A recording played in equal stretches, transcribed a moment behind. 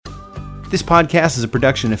This podcast is a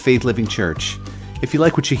production of Faith Living Church. If you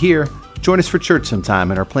like what you hear, join us for church sometime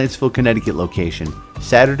at our Plantsville, Connecticut location,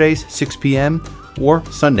 Saturdays, 6 p.m., or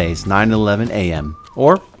Sundays, 9 and 11 a.m.,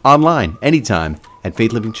 or online anytime at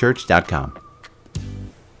faithlivingchurch.com.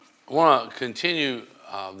 I want to continue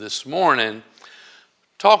this morning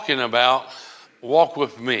talking about walk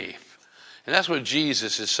with me. And that's what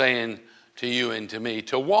Jesus is saying to you and to me,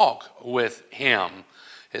 to walk with him.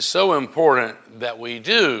 It's so important that we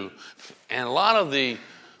do. And a lot of the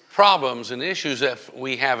problems and issues that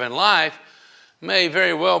we have in life may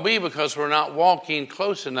very well be because we're not walking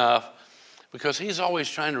close enough, because he's always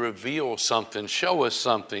trying to reveal something, show us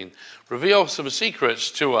something, reveal some secrets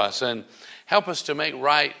to us, and help us to make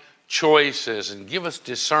right choices and give us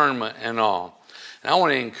discernment and all. And I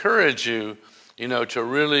want to encourage you, to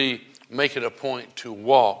really make it a point to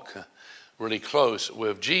walk really close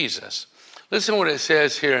with Jesus. Listen to what it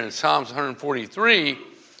says here in Psalms 143,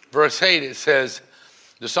 verse 8. It says,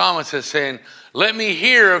 the psalmist is saying, let me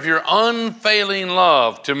hear of your unfailing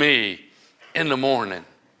love to me in the morning.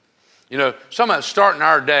 Something about starting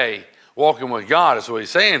our day walking with God is what he's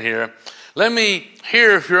saying here. Let me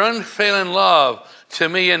hear of your unfailing love to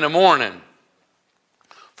me in the morning,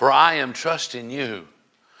 for I am trusting you.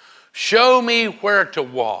 Show me where to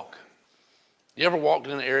walk. You ever walked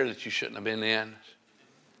in an area that you shouldn't have been in?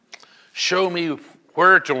 Show me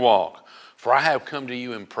where to walk, for I have come to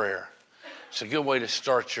you in prayer. It's a good way to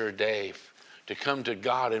start your day, to come to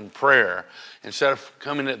God in prayer, instead of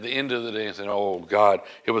coming at the end of the day and saying, oh, God,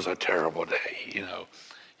 it was a terrible day.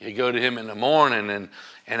 You go to him in the morning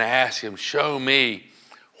and ask him, show me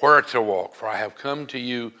where to walk, for I have come to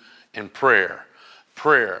you in prayer.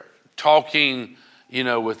 Prayer, talking,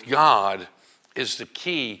 with God is the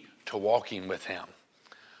key to walking with him.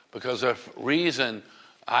 Because the reason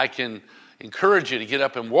I can encourage you to get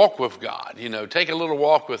up and walk with God, take a little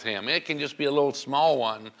walk with him. It can just be a little small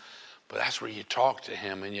one, but that's where you talk to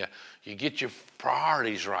him and you get your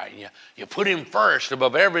priorities right. You put him first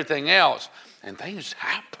above everything else, and things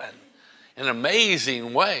happen in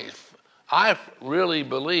amazing ways. I really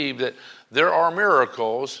believe that there are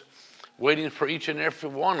miracles waiting for each and every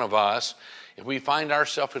one of us if we find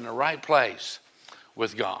ourselves in the right place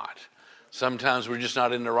with God. Sometimes we're just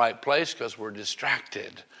not in the right place because we're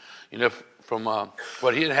distracted, from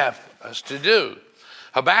what he'd have us to do.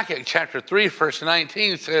 Habakkuk chapter 3, verse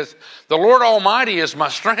 19 says, the Lord Almighty is my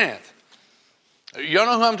strength. You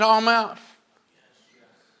know who I'm talking about?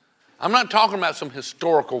 I'm not talking about some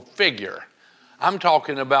historical figure. I'm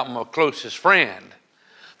talking about my closest friend.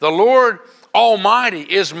 The Lord Almighty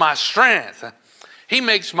is my strength. He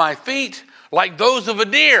makes my feet like those of a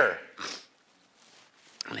deer.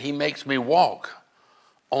 And he makes me walk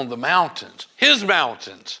on the mountains, his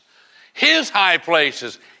high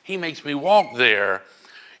places. He makes me walk there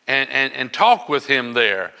and talk with him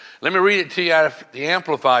there. Let me read it to you out of the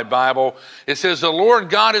Amplified Bible. It says, the Lord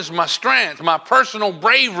God is my strength, my personal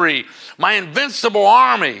bravery, my invincible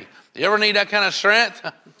army. You ever need that kind of strength?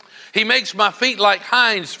 He makes my feet like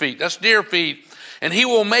hinds feet, that's deer feet, and he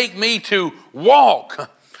will make me to walk,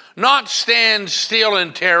 not stand still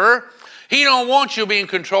in terror. He don't want you being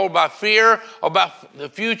controlled by fear about the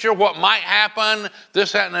future, what might happen,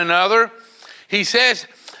 this, that, and another. He says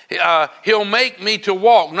he'll make me to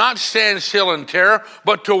walk, not stand still in terror,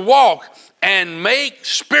 but to walk and make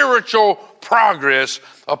spiritual progress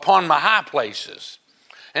upon my high places.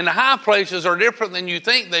 And the high places are different than you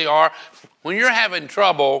think they are. When you're having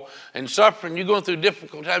trouble and suffering, you're going through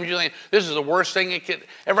difficult times, you think, this is the worst thing that could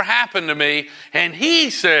ever happen to me. And he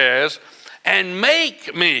says, and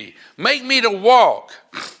make me to walk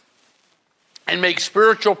and make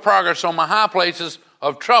spiritual progress on my high places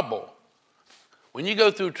of trouble. When you go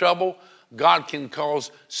through trouble, God can cause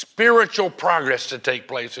spiritual progress to take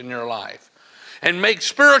place in your life. And make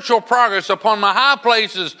spiritual progress upon my high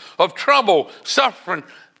places of trouble, suffering,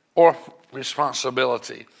 or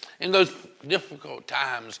responsibility. In those difficult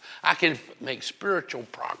times, I can make spiritual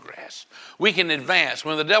progress. We can advance.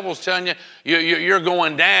 When the devil's telling you, you're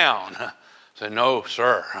going down, say, no,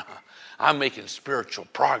 sir, I'm making spiritual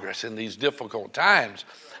progress in these difficult times.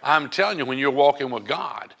 I'm telling you, when you're walking with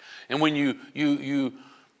God, and when you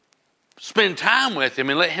spend time with him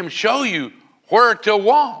and let him show you where to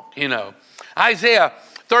walk, Isaiah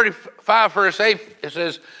 35, verse 8,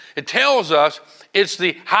 it tells us it's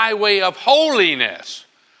the highway of holiness.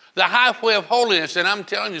 The highway of holiness. And I'm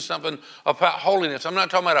telling you something about holiness. I'm not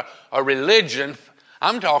talking about a religion.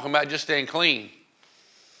 I'm talking about just staying clean.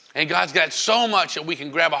 And God's got so much that we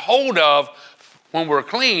can grab a hold of when we're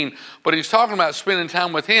clean. But he's talking about spending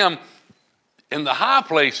time with him in the high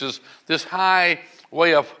places, this high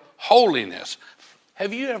way of holiness.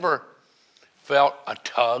 Have you ever felt a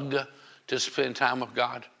tug to spend time with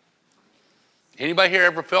God? Anybody here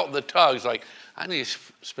ever felt the tugs like, I need to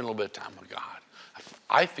spend a little bit of time with God?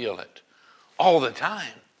 I feel it all the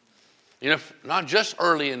time. You know, not just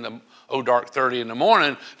early in the dark 30 in the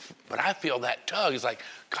morning, but I feel that tug. It's like,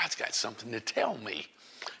 God's got something to tell me.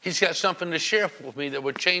 He's got something to share with me that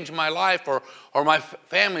would change my life or my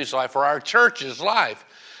family's life or our church's life.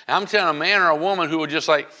 And I'm telling a man or a woman who would just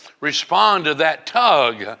like respond to that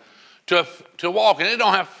tug to walk. And it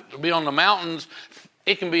don't have to be on the mountains.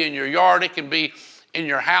 It can be in your yard. It can be in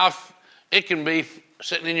your house. It can be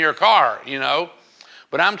sitting in your car, you know.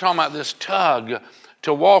 But I'm talking about this tug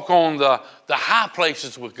to walk on the high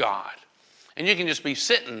places with God. And you can just be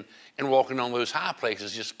sitting and walking on those high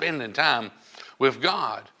places, just spending time with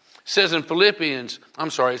God. It says in Psalms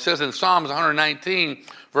 119,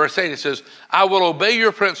 verse 8, it says, I will obey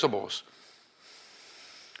your principles.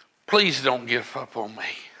 Please don't give up on me.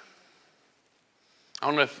 I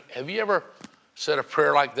don't know have you ever said a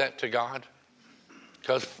prayer like that to God?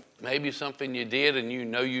 Because maybe something you did and you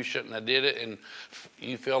know you shouldn't have did it, and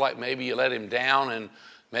you feel like maybe you let him down, and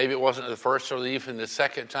maybe it wasn't the first or even the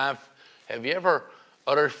second time. Have you ever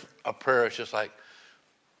uttered a prayer that's just like,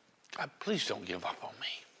 God, please don't give up on me?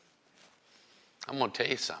 I'm going to tell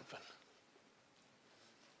you something.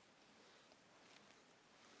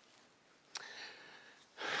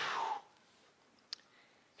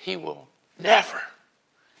 He will never,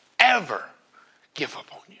 ever give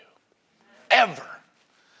up on you. Ever.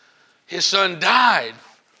 His son died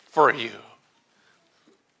for you.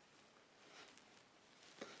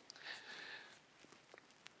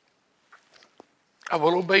 I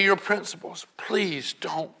will obey your principles. Please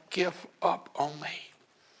don't give up on me.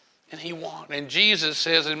 And he won't. And Jesus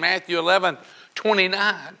says in Matthew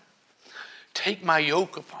 11:29, take my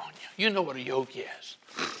yoke upon you. You know what a yoke is.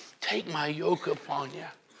 Take my yoke upon you.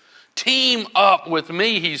 Team up with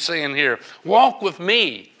me, he's saying here. Walk with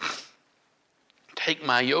me. Take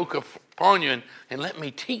my yoke upon you and let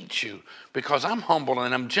me teach you, because I'm humble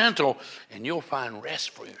and I'm gentle, and you'll find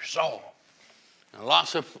rest for your soul. And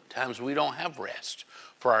lots of times we don't have rest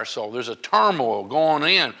for our soul. There's a turmoil going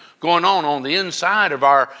on the inside of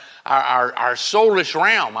our soulish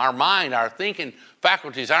realm, our mind, our thinking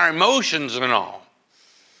faculties, our emotions and all.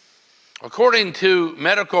 According to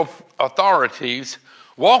medical authorities,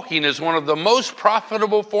 walking is one of the most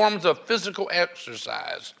profitable forms of physical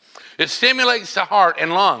exercise. It stimulates the heart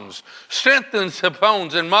and lungs, strengthens the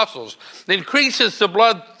bones and muscles, increases the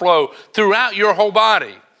blood flow throughout your whole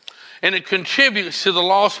body, and it contributes to the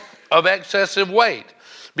loss of excessive weight.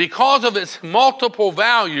 Because of its multiple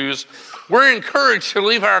values, we're encouraged to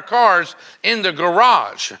leave our cars in the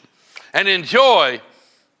garage and enjoy,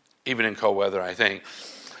 even in cold weather, I think,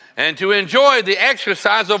 and to enjoy the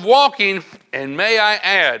exercise of walking. And may I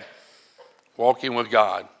add, walking with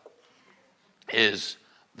God is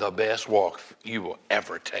the best walk you will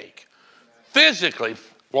ever take. Physically,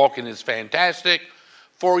 walking is fantastic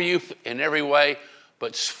for you in every way,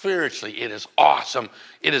 but spiritually, it is awesome.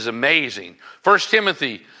 It is amazing. 1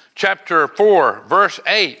 Timothy chapter 4, verse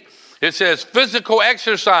 8, it says, physical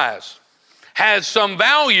exercise has some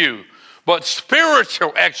value, but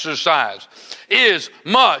spiritual exercise is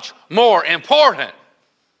much more important.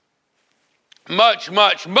 Much,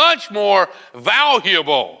 much, much more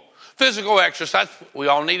valuable. Physical exercise, we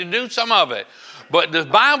all need to do some of it. But the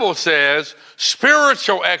Bible says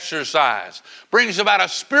spiritual exercise brings about a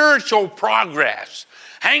spiritual progress.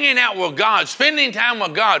 Hanging out with God, spending time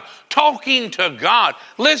with God, talking to God,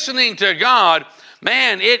 listening to God,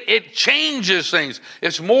 man, it changes things.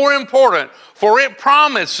 It's more important, for it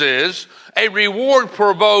promises a reward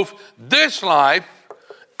for both this life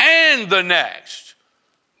and the next.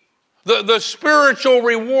 The spiritual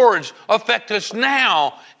rewards affect us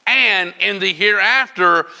now and in the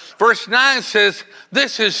hereafter. Verse 9 says,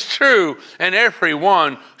 this is true, and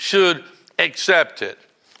everyone should accept it.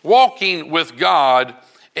 Walking with God,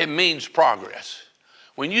 it means progress.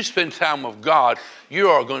 When you spend time with God, you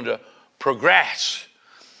are going to progress.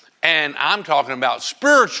 And I'm talking about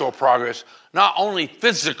spiritual progress, not only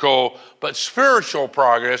physical, but spiritual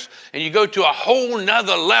progress. And you go to a whole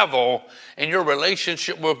nother level in your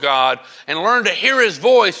relationship with God and learn to hear his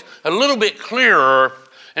voice a little bit clearer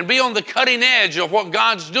and be on the cutting edge of what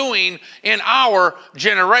God's doing in our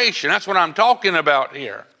generation. That's what I'm talking about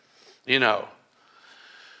here. You know,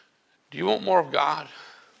 do you want more of God?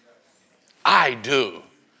 I do.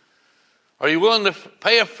 Are you willing to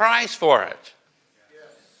pay a price for it?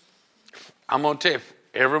 I'm going to tell you,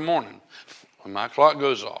 every morning when my clock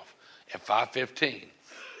goes off at 5:15,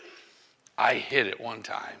 I hit it one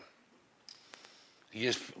time. It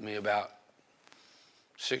gives me about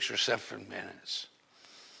 6 or 7 minutes,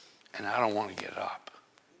 and I don't want to get up.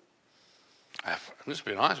 I'm just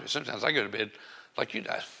being honest with you. Sometimes I go to bed like you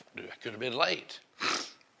guys do. I go to bed late.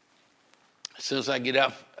 As soon as I get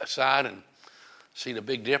outside and see the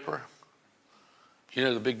Big Dipper, you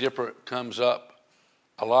know the Big Dipper comes up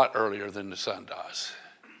a lot earlier than the sun does.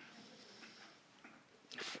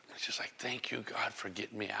 It's just like, thank you, God, for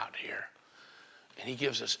getting me out here. And he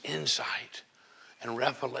gives us insight and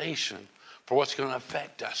revelation for what's going to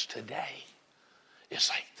affect us today. It's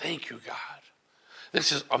like, thank you, God.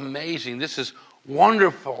 This is amazing. This is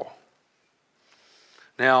wonderful.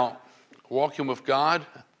 Now, walking with God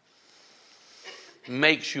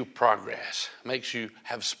makes you progress, makes you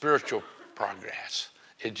have spiritual progress.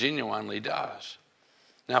 It genuinely does.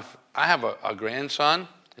 Now, I have a grandson.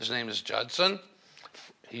 His name is Judson.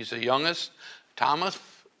 He's the youngest, Thomas,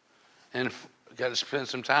 and got to spend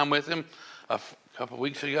some time with him a couple of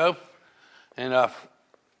weeks ago. And I'll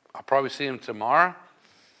probably see him tomorrow.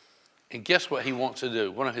 And guess what he wants to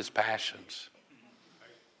do? One of his passions.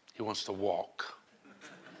 He wants to walk.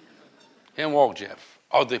 He didn't walk, Jeff.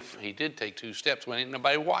 Oh, he did take 2 steps when ain't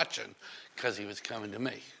nobody watching because he was coming to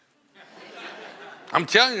me. I'm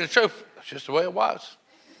telling you the truth. That's just the way it was.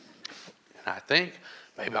 And I think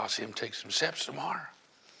maybe I'll see him take some steps tomorrow.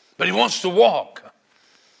 But he wants to walk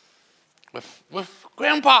with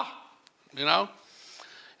Grandpa, you know.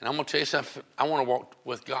 And I'm going to tell you something. I want to walk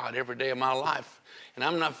with God every day of my life. And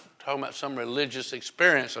I'm not talking about some religious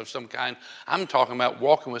experience of some kind. I'm talking about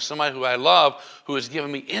walking with somebody who I love, who has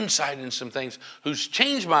given me insight in some things, who's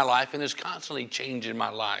changed my life and is constantly changing my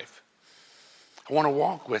life. I want to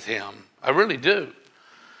walk with him. I really do.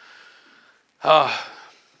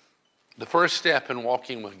 The first step in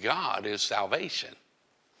walking with God is salvation.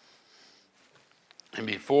 And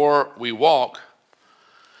before we walk,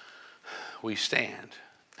 we stand.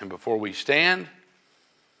 And before we stand,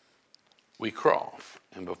 we crawl.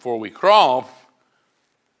 And before we crawl,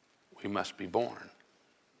 we must be born.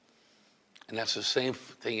 And that's the same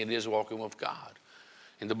thing it is walking with God.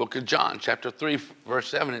 In the book of John, chapter 3, verse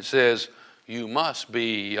 7, it says, you must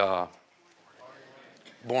be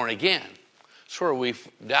born again. It's where we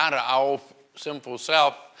die to our old sinful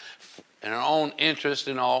self and our own interest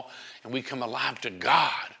and all, and we come alive to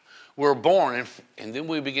God. We're born, and then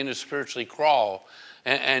we begin to spiritually crawl,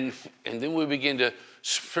 and then we begin to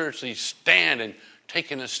spiritually stand and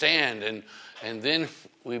taking a stand, and then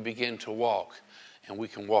we begin to walk, and we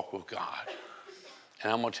can walk with God.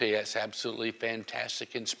 And I'm going to tell you, that's absolutely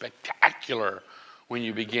fantastic and spectacular when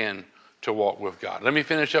you begin to walk with God. Let me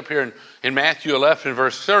finish up here in Matthew 11,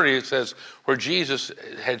 verse 30. It says, where Jesus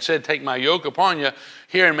had said, take my yoke upon you.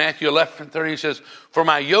 Here in Matthew 11, 30, he says, for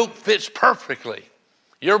my yoke fits perfectly.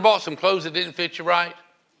 You ever bought some clothes that didn't fit you right?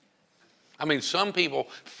 I mean, some people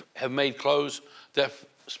have made clothes that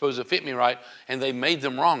supposed to fit me right, and they made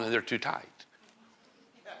them wrong, and they're too tight.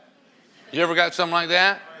 You ever got something like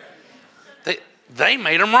that? They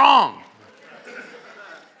made them wrong.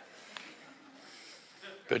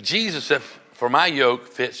 But Jesus said, for my yoke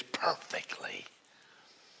fits perfectly.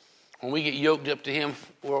 When we get yoked up to him,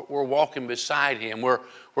 we're walking beside him. We're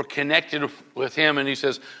connected with him. And he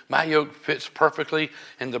says, my yoke fits perfectly,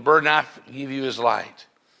 and the burden I give you is light.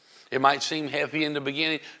 It might seem heavy in the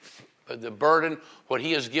beginning, but the burden, what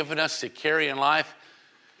he has given us to carry in life,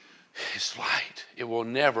 is light. It will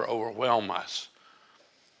never overwhelm us.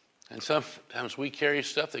 And sometimes we carry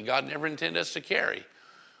stuff that God never intended us to carry.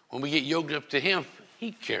 When we get yoked up to him,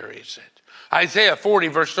 he carries it. Isaiah 40,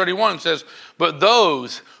 verse 31 says, but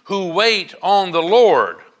those who wait on the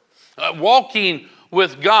Lord, walking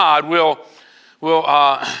with God will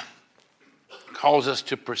cause us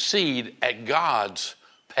to proceed at God's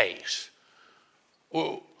pace.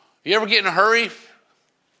 Well, you ever get in a hurry?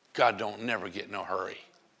 God don't never get in a hurry.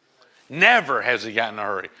 Never has he gotten in a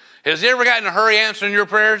hurry. Has he ever gotten in a hurry answering your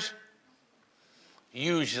prayers?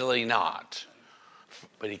 Usually not.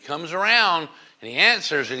 But he comes around and he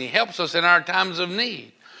answers and he helps us in our times of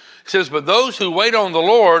need. He says, but those who wait on the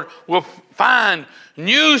Lord will find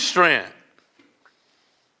new strength.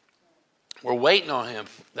 We're waiting on him.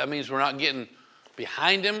 That means we're not getting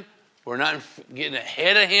behind him. We're not getting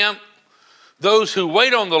ahead of him. Those who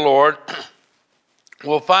wait on the Lord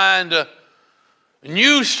will find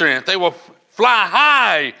new strength. They will fly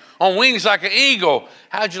high on wings like an eagle.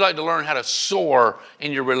 How'd you like to learn how to soar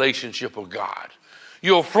in your relationship with God?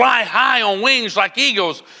 You'll fly high on wings like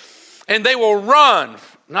eagles, and they will run.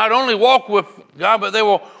 Not only walk with God, but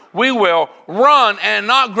we will run and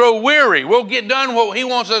not grow weary. We'll get done what he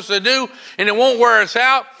wants us to do, and it won't wear us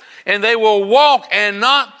out. And they will walk and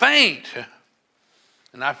not faint.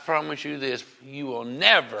 And I promise you this, you will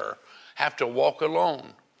never have to walk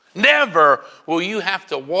alone. Never will you have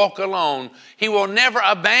to walk alone. He will never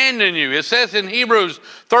abandon you. It says in Hebrews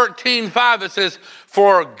 13:5, it says,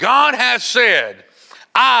 for God has said,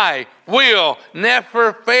 I will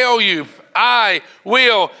never fail you. I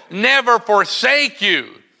will never forsake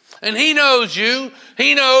you. And he knows you.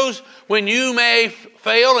 He knows when you may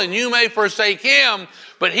fail and you may forsake him.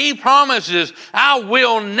 But he promises, I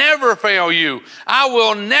will never fail you. I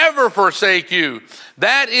will never forsake you.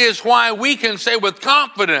 That is why we can say with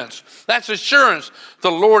confidence, that's assurance,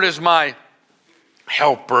 the Lord is my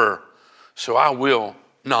helper, so I will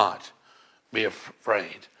not be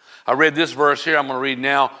afraid. I read this verse here I'm going to read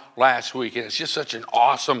now last week, and it's just such an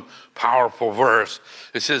awesome, powerful verse.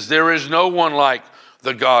 It says, there is no one like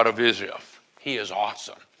the God of Israel. He is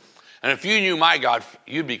awesome. And if you knew my God,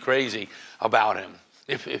 you'd be crazy about him.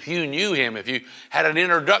 If you knew him, if you had an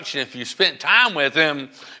introduction, if you spent time with him,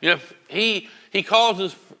 he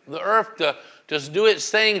causes the earth to just do its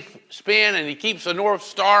thing, spin, and he keeps the North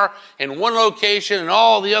Star in one location and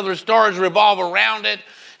all the other stars revolve around it.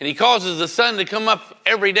 And he causes the sun to come up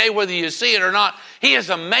every day, whether you see it or not. He is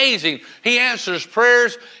amazing. He answers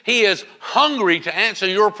prayers. He is hungry to answer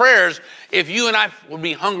your prayers if you and I would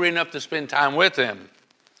be hungry enough to spend time with him.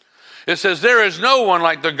 It says, there is no one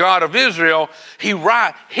like the God of Israel.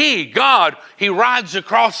 God, he rides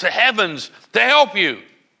across the heavens to help you.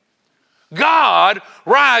 God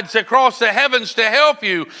rides across the heavens to help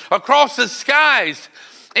you, across the skies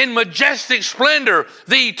in majestic splendor.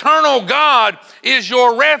 The eternal God is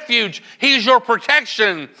your refuge. He's your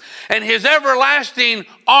protection. And his everlasting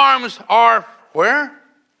arms are where?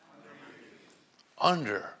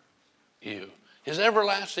 Under you. His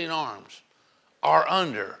everlasting arms are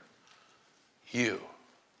under you.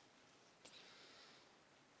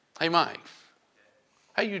 Hey, Mike.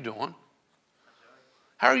 How you doing?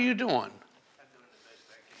 How are you doing?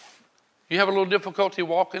 You have a little difficulty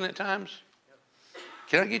walking at times?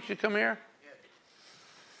 Can I get you to come here?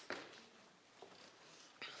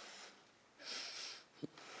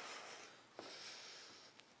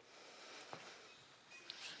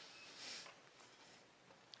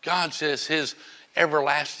 God says his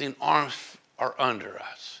everlasting arms are under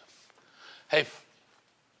us. Hey,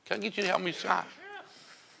 can I get you to help me, Scott?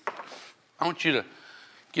 I want you to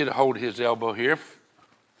get a hold of his elbow here.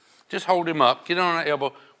 Just hold him up. Get on that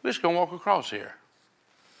elbow. We're just going to walk across here.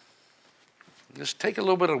 Just take a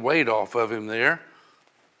little bit of weight off of him there.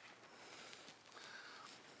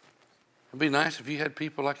 It'd be nice if you had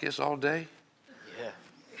people like this all day. Yeah.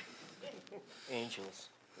 Angels.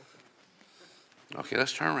 Okay,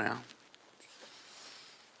 let's turn around.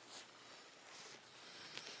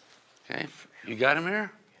 Okay, you got him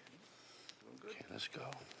here? Okay, let's go.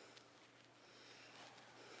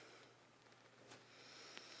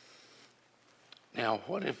 Now,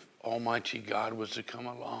 what if Almighty God was to come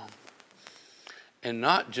along and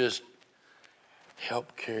not just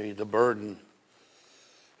help carry the burden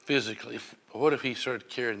physically? What if he started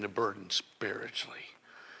carrying the burden spiritually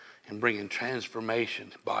and bringing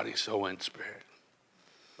transformation, body, soul, and spirit?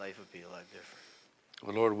 Life would be a lot different.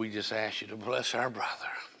 Well, Lord, we just ask you to bless our brother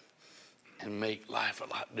and make life a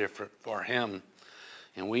lot different for him.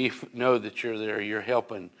 And we know that you're there. You're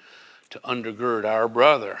helping to undergird our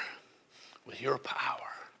brother with your power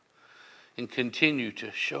and continue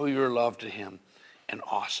to show your love to him in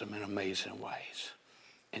awesome and amazing ways.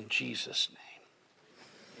 In Jesus'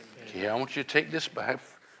 name. Okay, I want you to take this back.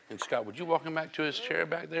 And Scott, would you walk him back to his chair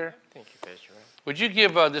back there? Thank you, Pastor Ray. Would you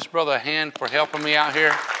give this brother a hand for helping me out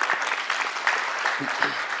here?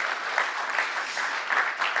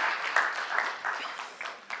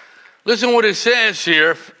 Listen what it says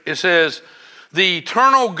here. It says, the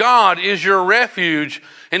eternal God is your refuge,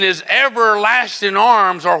 and his everlasting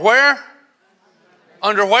arms are where?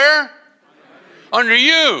 Under where? Under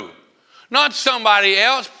you. Not somebody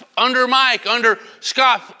else. Under Mike, under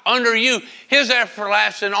Scott, under you. His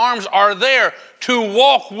everlasting arms are there to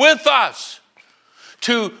walk with us,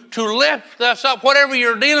 to lift us up. Whatever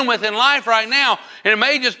you're dealing with in life right now, and it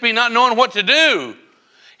may just be not knowing what to do.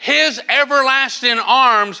 His everlasting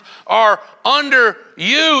arms are under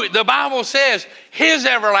you. The Bible says his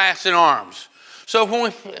everlasting arms. So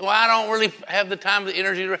when I don't really have the time, the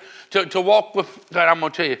energy to walk with God, I'm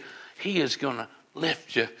going to tell you, he is going to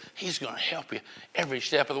lift you. He's going to help you every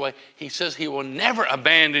step of the way. He says he will never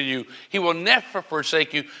abandon you. He will never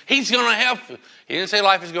forsake you. He's going to help you. He didn't say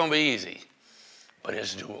life is going to be easy, but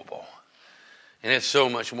it's doable. And it's so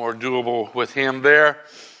much more doable with him there.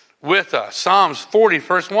 with us. Psalms 40,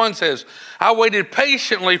 verse 1 says, I waited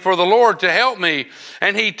patiently for the Lord to help me,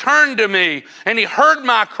 and he turned to me, and he heard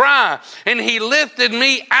my cry, and he lifted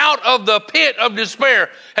me out of the pit of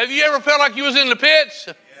despair. Have you ever felt like you was in the pits?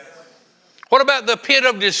 Yes. What about the pit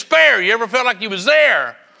of despair? You ever felt like you was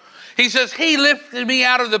there? He says, he lifted me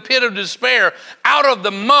out of the pit of despair, out of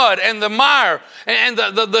the mud and the mire and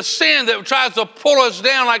the sin that tries to pull us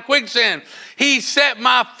down like quicksand. He set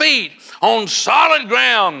my feet on solid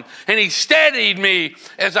ground, and he steadied me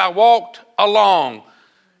as I walked along.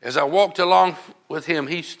 As I walked along with him,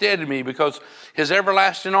 he steadied me because his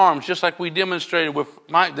everlasting arms, just like we demonstrated with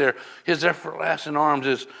Mike there, his everlasting arms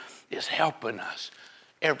is helping us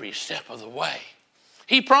every step of the way.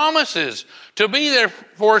 He promises to be there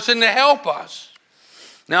for us and to help us.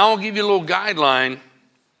 Now, I'll give you a little guideline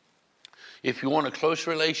if you want a close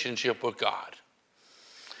relationship with God.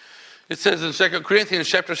 It says in 2 Corinthians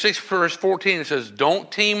chapter 6, verse 14, it says,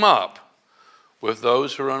 don't team up with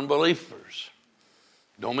those who are unbelievers.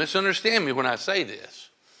 Don't misunderstand me when I say this.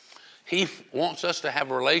 He wants us to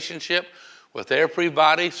have a relationship with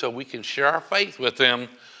everybody so we can share our faith with them,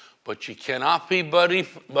 but you cannot be buddy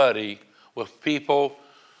with people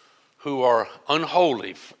who are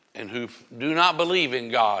unholy and who do not believe in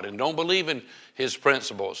God and don't believe in his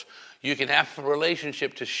principles. You can have a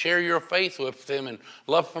relationship to share your faith with them and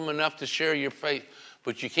love them enough to share your faith,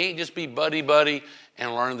 but you can't just be buddy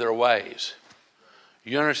and learn their ways.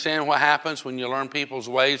 You understand what happens when you learn people's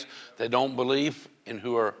ways that don't believe and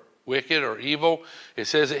who are wicked or evil? It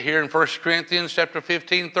says it here in 1 Corinthians chapter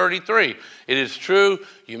 15, 33. It is true.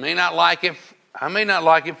 You may not like it. I may not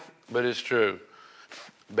like it, but it's true.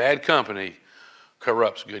 Bad company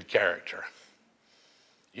corrupts good character.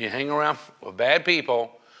 You hang around with bad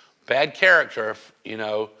people, bad character,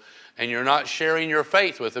 and you're not sharing your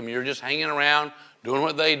faith with them. You're just hanging around, doing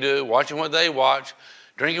what they do, watching what they watch,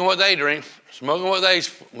 drinking what they drink, smoking what they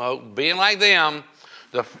smoke, being like them.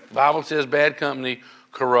 The Bible says bad company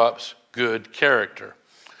corrupts good character.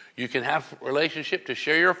 You can have a relationship to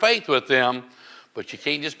share your faith with them, but you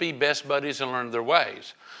can't just be best buddies and learn their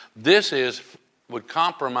ways. This would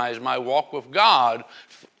compromise my walk with God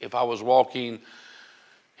if I was walking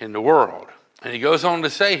in the world. And he goes on to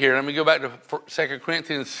say here, let me go back to 2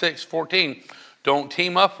 Corinthians 6:14. Don't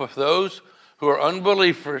team up with those who are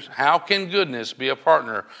unbelievers. How can goodness be a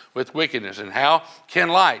partner with wickedness? And how can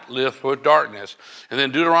light live with darkness? And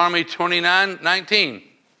then Deuteronomy 29:19.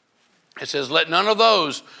 It says, let none of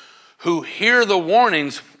those who hear the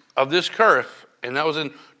warnings of this curse, and that was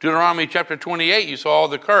in Deuteronomy chapter 28, you saw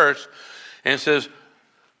the curse, and it says,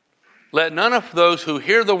 let none of those who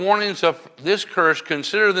hear the warnings of this curse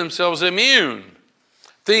consider themselves immune,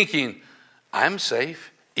 thinking, I'm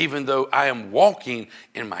safe, even though I am walking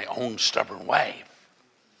in my own stubborn way.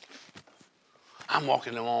 I'm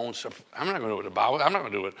walking in my own stuff. I'm not going to do what the Bible, I'm not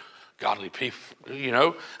going to do what godly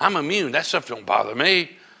people, I'm immune. That stuff don't bother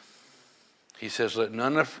me. He says, let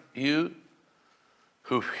none of you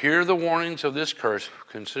who hear the warnings of this curse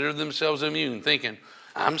consider themselves immune, thinking,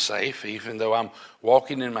 I'm safe, even though I'm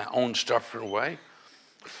walking in my own stubborn way.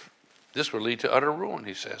 This will lead to utter ruin,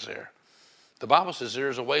 he says there. The Bible says there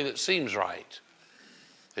is a way that seems right.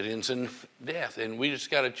 It ends in death, and we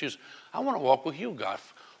just got to choose. I want to walk with you, God.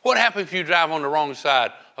 What happens if you drive on the wrong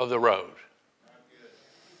side of the road?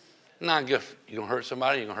 Not good. You're going to hurt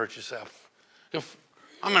somebody, you're going to hurt yourself.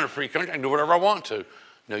 I'm in a free country, I can do whatever I want to.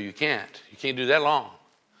 No, you can't. You can't do that long.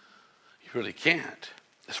 You really can't.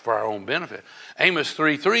 It's for our own benefit. Amos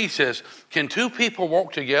 3:3 says, can two people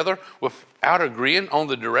walk together without agreeing on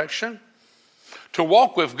the direction? To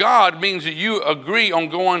walk with God means that you agree on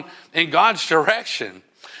going in God's direction.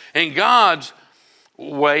 And God's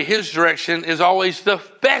way, his direction, is always the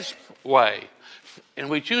best way. And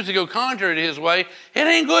we choose to go contrary to his way, it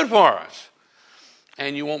ain't good for us.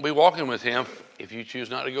 And you won't be walking with him if you choose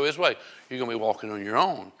not to go his way. You're going to be walking on your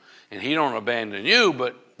own. And he don't abandon you,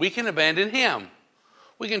 but we can abandon him.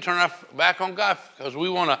 We can turn our back on God because we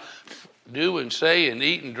want to do and say and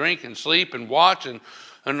eat and drink and sleep and watch and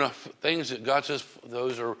the things that God says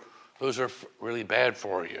those are really bad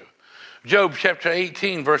for you. Job chapter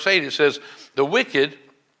 18, verse 8, it says, the wicked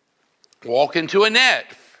walk into a net.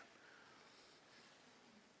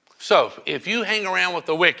 So if you hang around with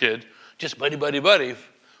the wicked, just buddy,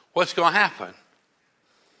 what's going to happen?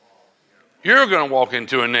 You're going to walk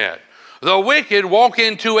into a net. The wicked walk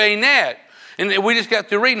into a net. And we just got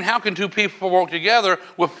through reading, how can two people walk together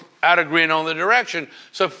without agreeing on the direction?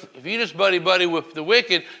 So if you just buddy with the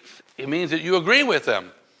wicked, it means that you agree with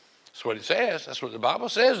them. That's what it says. That's what the Bible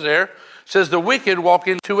says there. It says the wicked walk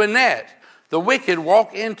into a net. The wicked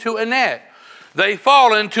walk into a net. they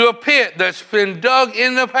fall into a pit that's been dug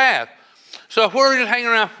in the path. So if we're just hanging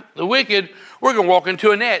around the wicked, we're going to walk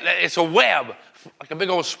into a net. It's a web, like a big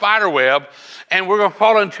old spider web, and we're going to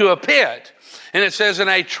fall into a pit. And it says, and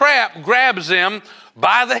a trap grabs them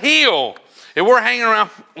by the heel. If we're hanging around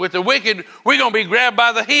with the wicked, we're going to be grabbed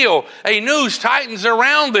by the heel. A noose tightens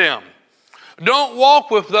around them. Don't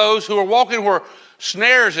walk with those who are walking where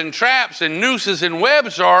snares and traps and nooses and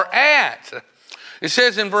webs are at. It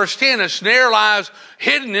says in verse 10, a snare lies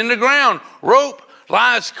hidden in the ground. Rope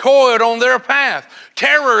lies coiled on their path.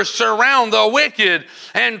 Terrors surround the wicked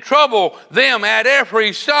and trouble them at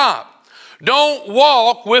every stop. Don't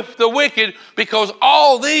walk with the wicked, because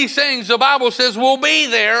all these things, the Bible says, will be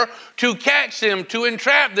there to catch them, to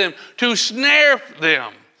entrap them, to snare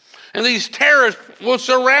them. And these terrors will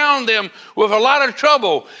surround them with a lot of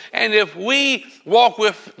trouble. And if we walk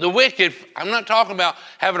with the wicked, I'm not talking about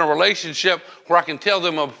having a relationship where I can tell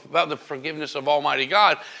them about the forgiveness of Almighty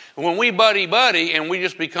God. When we buddy and we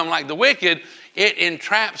just become like the wicked, it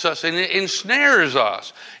entraps us and it ensnares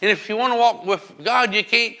us. And if you want to walk with God, you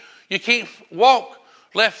can't walk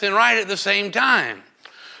left and right at the same time.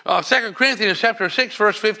 2 Corinthians chapter 6,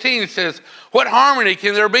 verse 15 says, what harmony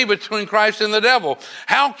can there be between Christ and the devil?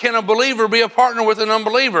 How can a believer be a partner with an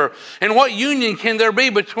unbeliever? And what union can there be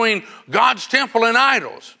between God's temple and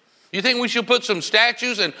idols? You think we should put some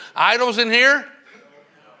statues and idols in here?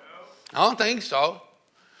 I don't think so.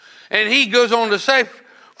 And he goes on to say,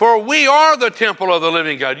 for we are the temple of the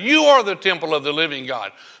living God. You are the temple of the living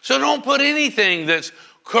God. So don't put anything that's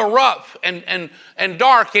corrupt and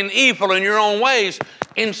dark and evil in your own ways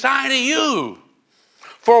inside of you.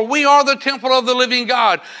 For we are the temple of the living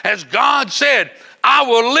God. As God said, I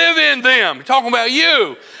will live in them. He's talking about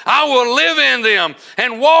you. I will live in them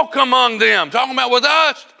and walk among them. Talking about with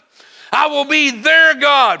us. I will be their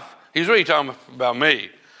God. He's really talking about me.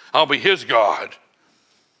 I'll be his God.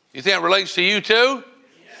 You think that relates to you too?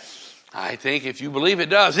 Yes. I think if you believe it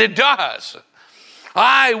does, it does.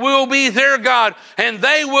 I will be their God, and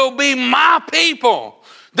they will be my people.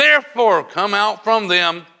 Therefore, come out from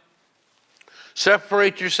them,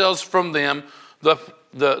 separate yourselves from them,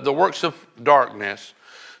 the works of darkness,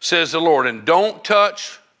 says the Lord, and don't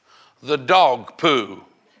touch the dog poo.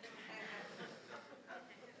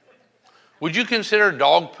 Would you consider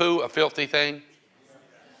dog poo a filthy thing?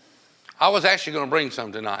 I was actually going to bring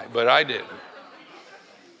some tonight, but I didn't.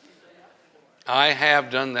 I have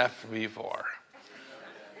done that before.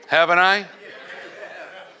 Haven't I?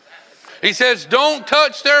 He says, don't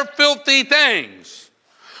touch their filthy things.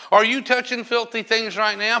 Are you touching filthy things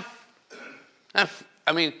right now?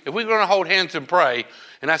 I mean, if we're going to hold hands and pray,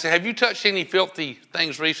 and I say, have you touched any filthy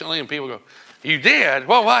things recently? And people go, you did?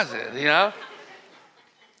 What was it? You know?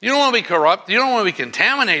 You don't want to be corrupt. You don't want to be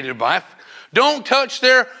contaminated by it. Don't touch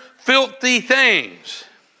their filthy things.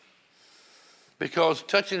 Because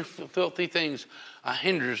touching filthy things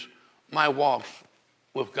hinders my walk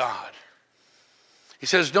with God. He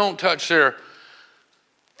says, don't touch their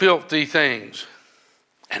filthy things.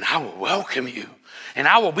 And I will welcome you. And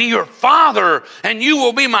I will be your father. And you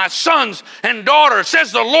will be my sons and daughters,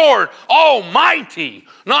 says the Lord Almighty.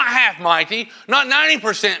 Not half mighty, not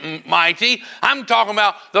 90% mighty. I'm talking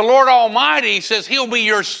about the Lord Almighty. He says he'll be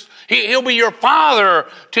your father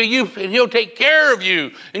to you, and he'll take care of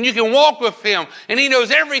you, and you can walk with him, and he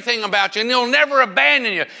knows everything about you, and he'll never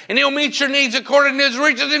abandon you, and he'll meet your needs according to his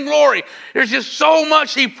riches and glory. There's just so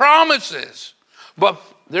much he promises. But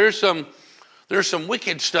there's some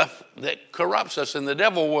wicked stuff that corrupts us, and the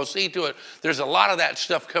devil will see to it. There's a lot of that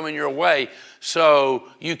stuff coming your way, so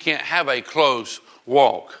you can't have a close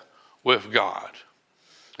walk with God.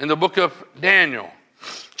 In the book of Daniel,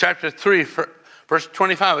 chapter 3, verse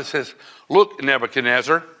 25, it says, look,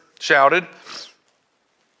 Nebuchadnezzar shouted,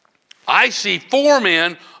 I see 4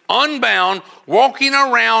 men unbound walking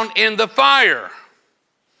around in the fire.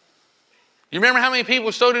 You remember how many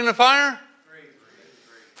people stood in the fire? 3.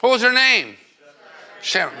 What was their name?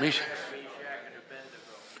 Shadrach, Meshach.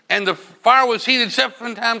 And the fire was heated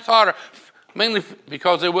 7 times hotter, mainly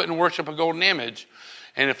because they wouldn't worship a golden image.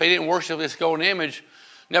 And if they didn't worship this golden image,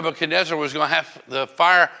 Nebuchadnezzar was going to have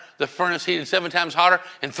the furnace heated 7 times hotter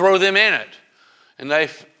and throw them in it. And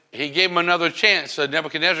he gave them another chance. So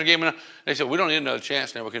Nebuchadnezzar gave them they said, we don't need another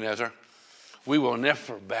chance, Nebuchadnezzar. We will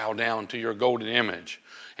never bow down to your golden image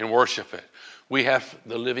and worship it. We have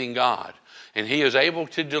the living God. And he is able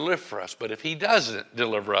to deliver us. But if he doesn't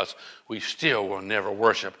deliver us, we still will never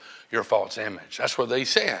worship your false image. That's what they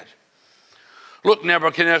said. Look,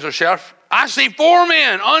 Nebuchadnezzar shouted, I see 4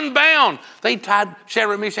 men unbound. They tied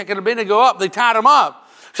Shadrach, Meshach, and Abednego up. They tied them up.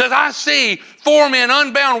 It says, I see 4 men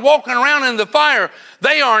unbound walking around in the fire.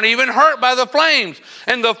 They aren't even hurt by the flames.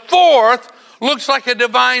 And the fourth looks like a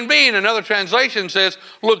divine being. Another translation says,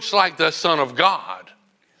 looks like the Son of God.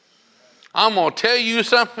 I'm going to tell you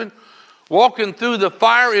something. Walking through the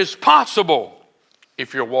fire is possible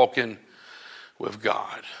if you're walking with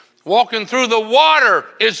God. Walking through the water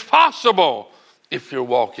is possible if you're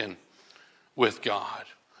walking with God.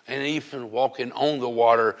 And even walking on the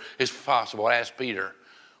water is possible. Ask Peter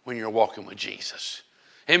when you're walking with Jesus.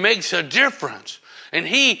 It makes a difference. And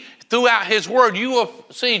he, throughout his word, you will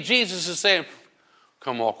see Jesus is saying,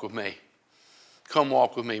 come walk with me. Come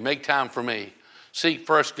walk with me. Make time for me. Seek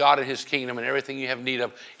first God and his kingdom, and everything you have need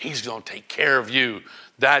of, he's going to take care of you.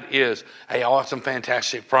 That is an awesome,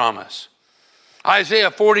 fantastic promise.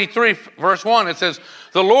 Isaiah 43, verse 1, it says,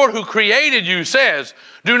 the Lord who created you says,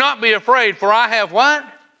 do not be afraid, for I have what?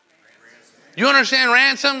 You understand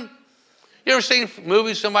ransom? You ever seen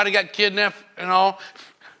movies, somebody got kidnapped and all?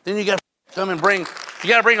 Then you got to come and bring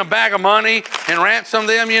a bag of money and ransom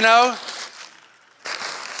them, you know?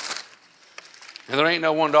 And there ain't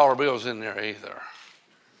no $1 bills in there either.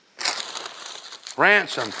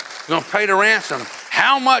 Ransom. You're going to pay the ransom.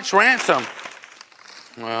 How much ransom?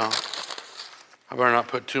 Well, I better not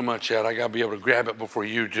put too much out. I got to be able to grab it before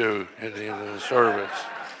you do at the end of the service.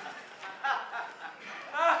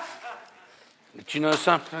 But you know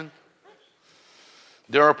something?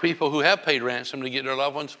 There are people who have paid ransom to get their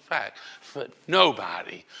loved ones back. But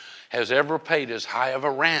nobody has ever paid as high of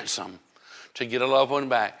a ransom to get a loved one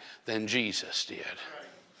back than Jesus did.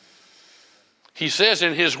 He says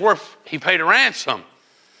in his word, he paid a ransom.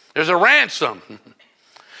 There's a ransom.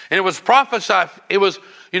 And it was prophesied, it was,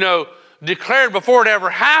 declared before it ever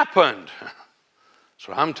happened. That's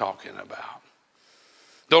what I'm talking about.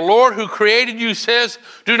 The Lord who created you says,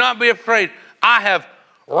 do not be afraid. I have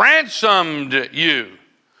ransomed you,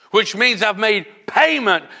 which means I've made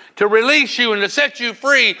payment to release you and to set you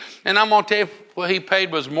free. And I'm going to tell you, what he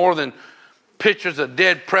paid was more than pictures of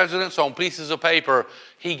dead presidents on pieces of paper.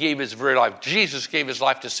 He gave his very life. Jesus gave his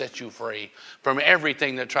life to set you free from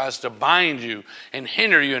everything that tries to bind you and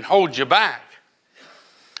hinder you and hold you back.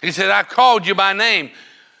 He said, I called you by name.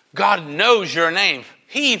 God knows your name.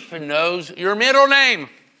 He even knows your middle name.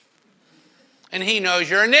 And he knows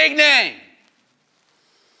your nickname.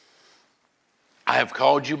 I have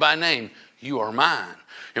called you by name. You are mine.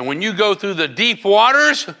 And when you go through the deep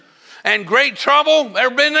waters and great trouble,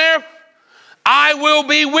 ever been there? I will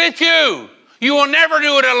be with you. You will never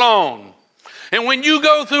do it alone. And when you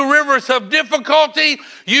go through rivers of difficulty,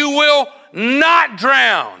 you will not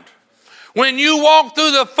drown. When you walk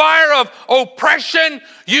through the fire of oppression,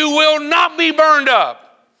 you will not be burned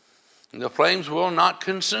up. And the flames will not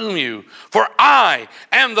consume you. For I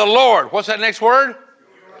am the Lord. What's that next word?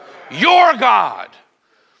 Your God.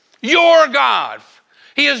 Your God.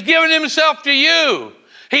 He has given himself to you.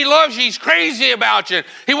 He loves you. He's crazy about you.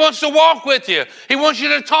 He wants to walk with you. He wants you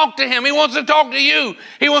to talk to him. He wants to talk to you.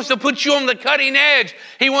 He wants to put you on the cutting edge.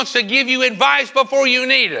 He wants to give you advice before you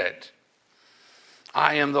need it.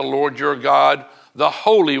 I am the Lord your God, the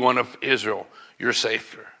Holy One of Israel, your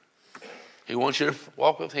Savior. He wants you to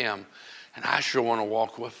walk with him. And I sure want to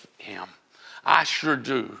walk with him. I sure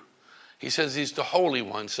do. He says he's the Holy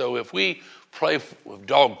One. So if we play with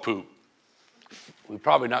dog poop, we're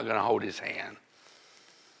probably not going to hold his hand.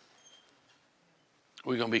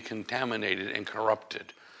 We're going to be contaminated and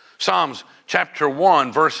corrupted. Psalms chapter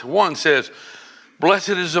 1, verse 1 says, blessed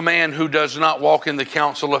is the man who does not walk in the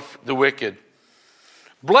counsel of the wicked.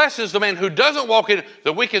 Blessed is the man who doesn't walk in.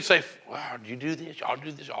 The wicked say, wow, do you do this? Y'all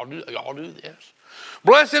do this? Y'all do this.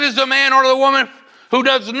 Blessed is the man or the woman who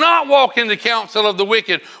does not walk in the counsel of the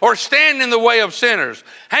wicked or stand in the way of sinners,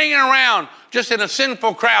 hanging around just in a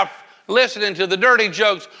sinful crowd, listening to the dirty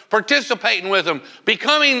jokes, participating with them,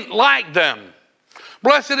 becoming like them.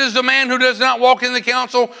 Blessed is the man who does not walk in the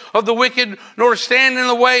counsel of the wicked, nor stand in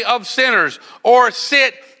the way of sinners, or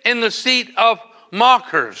sit in the seat of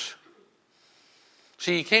mockers.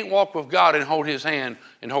 See, you can't walk with God and hold his hand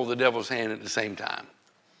and hold the devil's hand at the same time.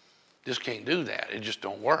 Just can't do that. It just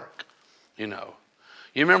don't work, You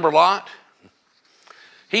remember Lot?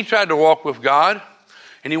 He tried to walk with God,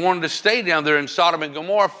 and he wanted to stay down there in Sodom and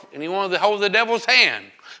Gomorrah, and he wanted to hold the devil's hand.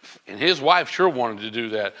 And his wife sure wanted to do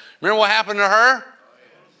that. Remember what happened to her?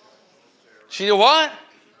 She did what?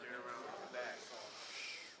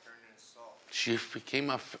 She became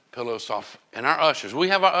a pillow of salt. And our ushers, we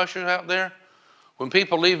have our ushers out there. When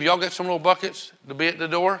people leave, y'all get some little buckets to be at the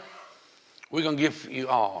door. We're going to give you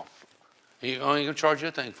all. You ain't going to charge you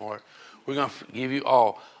a thing for it. We're going to give you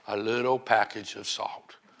all a little package of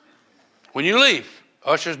salt. When you leave,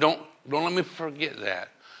 ushers, don't let me forget that.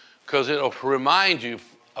 because it'll remind you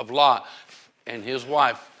of Lot and his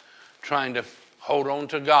wife trying to hold on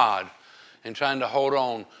to God and trying to hold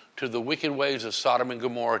on to the wicked ways of Sodom and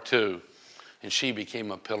Gomorrah too. And she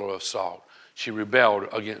became a pillar of salt. She rebelled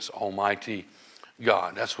against Almighty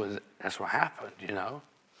God. That's what happened, you know.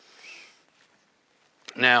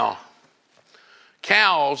 Now,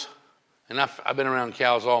 cows, and I've been around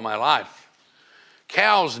cows all my life,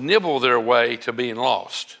 cows nibble their way to being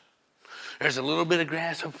lost. There's a little bit of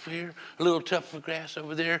grass over here, a little tuft of grass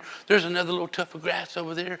over there. There's another little tuft of grass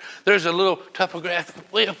over there. There's a little tuft of grass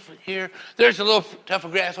way up here. There's a little tuft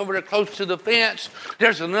of grass over there close to the fence.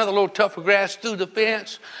 There's another little tuft of grass through the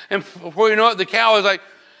fence. And before you know it, the cow is like,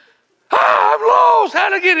 I'm lost.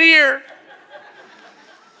 How'd I get here?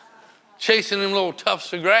 Chasing them little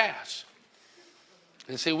tufts of grass.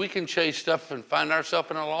 And see, we can chase stuff and find ourselves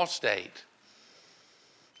in a lost state.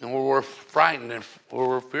 And where we're frightened and where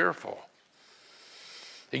we're fearful.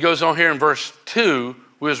 He goes on here in verse 2.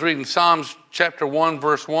 We was reading Psalms chapter 1,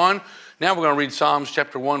 verse 1. Now we're going to read Psalms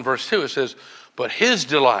chapter 1, verse 2. It says, but his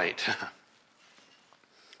delight,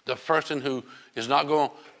 the person who is not going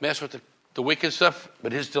to mess with the wicked stuff,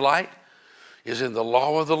 but his delight is in the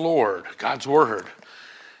law of the Lord, God's word.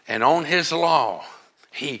 And on his law,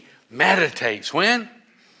 he meditates. When?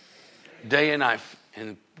 Day and night.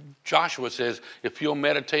 And Joshua says, if you'll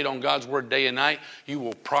meditate on God's word day and night, you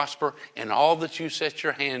will prosper in all that you set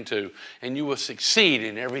your hand to, and you will succeed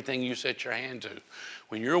in everything you set your hand to.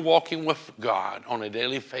 When you're walking with God on a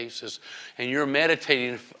daily basis and you're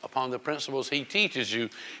meditating upon the principles he teaches you,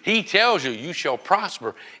 he tells you, you shall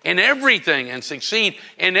prosper in everything and succeed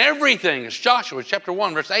in everything. It's Joshua chapter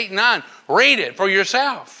 1, verse 8 and 9. Read it for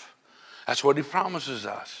yourself. That's what he promises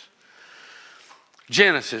us.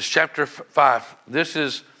 Genesis chapter 5. This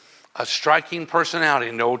is a striking personality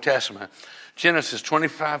in the Old Testament. Genesis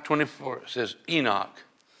 25:24 says, Enoch,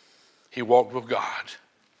 he walked with God.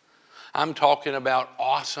 I'm talking about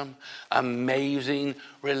awesome, amazing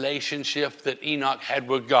relationship that Enoch had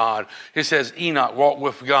with God. It says Enoch walked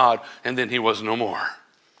with God and then he was no more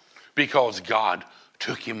because God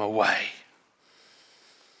took him away.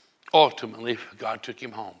 Ultimately, God took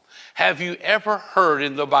him home. Have you ever heard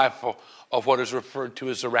in the Bible of what is referred to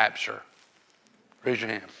as the rapture? Raise your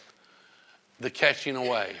hand. The catching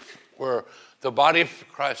away, where the body of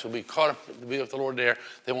Christ will be caught up to be with the Lord there.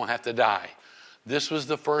 They won't have to die. This was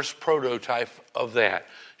the first prototype of that.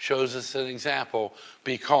 Shows us an example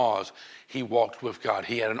because he walked with God.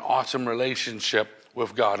 He had an awesome relationship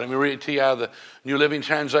with God. Let me read it to you out of the New Living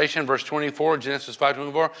Translation, verse 24, Genesis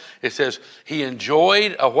 5:24. It says, he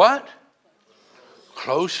enjoyed a what?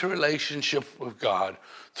 Close relationship with God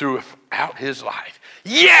throughout his life.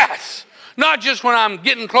 Yes! Not just when I'm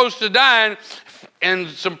getting close to dying and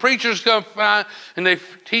some preachers come by and they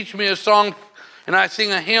teach me a song and I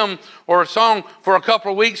sing a hymn or a song for a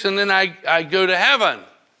couple of weeks and then I go to heaven.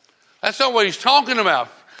 That's not what he's talking about.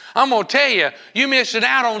 I'm going to tell you, you're missing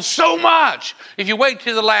out on so much if you wait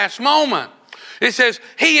till the last moment. It says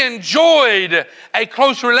he enjoyed a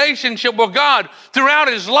close relationship with God throughout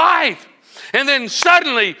his life. And then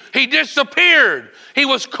suddenly he disappeared. He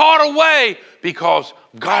was caught away because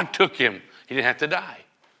God took him. He didn't have to die.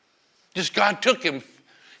 Just God took him.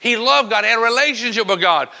 He loved God, had a relationship with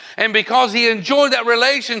God. And because he enjoyed that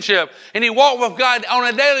relationship and he walked with God on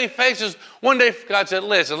a daily basis, one day God said,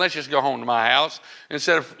 listen, let's just go home to my house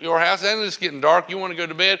instead of your house. It's getting dark. You want to go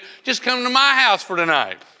to bed? Just come to my house for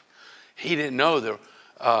tonight. He didn't know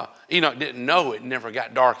Enoch didn't know it never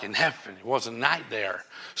got dark in heaven. It wasn't night there.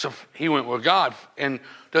 So he went with God and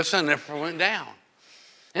the sun never went down.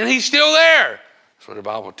 And he's still there. That's what the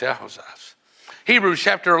Bible tells us. Hebrews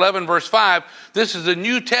chapter 11, verse 5. This is the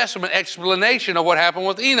New Testament explanation of what happened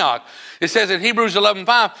with Enoch. It says in Hebrews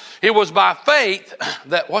 11:5, it was by faith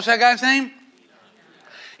that, what's that guy's name?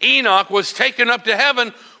 Enoch was taken up to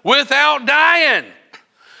heaven without dying.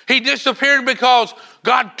 He disappeared because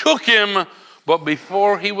God took him, but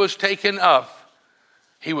before he was taken up,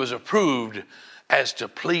 he was approved as to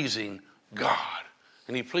pleasing God.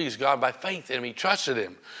 And he pleased God by faith in him. He trusted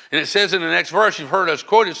him. And it says in the next verse, you've heard us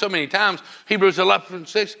quoted so many times, Hebrews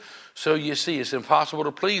 11:6. So you see, it's impossible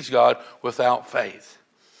to please God without faith.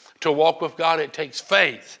 To walk with God, it takes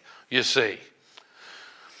faith, you see.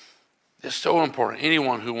 It's so important.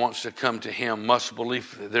 Anyone who wants to come to him must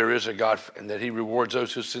believe that there is a God and that he rewards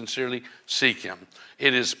those who sincerely seek him.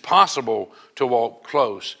 It is possible to walk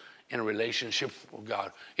close in a relationship with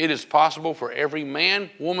God. It is possible for every man,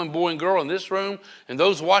 woman, boy, and girl in this room and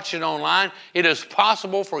those watching online. It is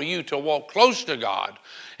possible for you to walk close to God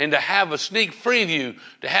and to have a sneak preview,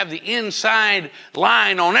 to have the inside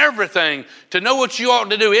line on everything, to know what you ought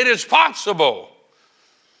to do. It is possible.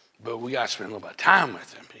 But we got to spend a little bit of time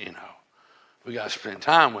with him, you know. We got to spend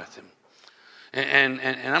time with him. And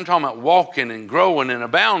I'm talking about walking and growing and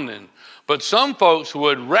abounding. But some folks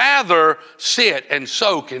would rather sit and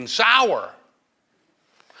soak and sour.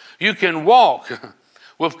 You can walk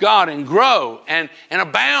with God and grow and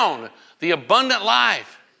abound the abundant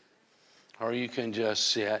life. Or you can just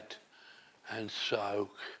sit and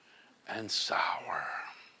soak and sour.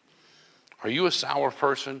 Are you a sour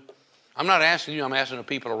person? I'm not asking you, I'm asking the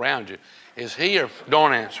people around you. Is he or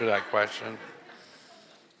don't answer that question?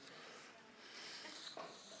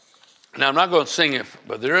 Now, I'm not going to sing it,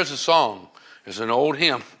 but there is a song. There's an old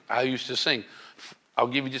hymn I used to sing. I'll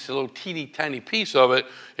give you just a little teeny tiny piece of it.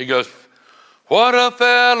 It goes, what a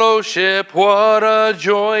fellowship, what a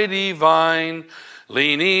joy divine,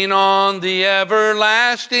 leaning on the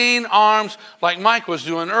everlasting arms, like Mike was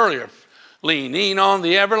doing earlier. Leaning on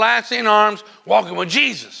the everlasting arms, walking with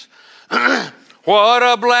Jesus. What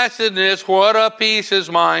a blessedness, what a peace is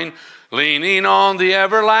mine, leaning on the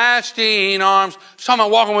everlasting arms.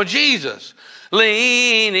 Someone walking with Jesus.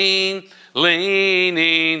 Leaning,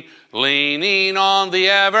 leaning, leaning on the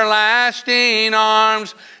everlasting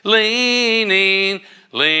arms. Leaning,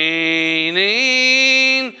 leaning,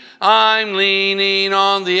 I'm leaning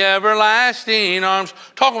on the everlasting arms.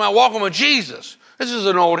 Talking about walking with Jesus. This is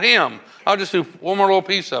an old hymn. I'll just do one more little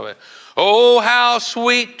piece of it. Oh, how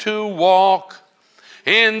sweet to walk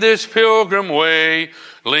in this pilgrim way,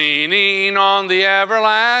 leaning on the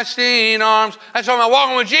everlasting arms. That's talking about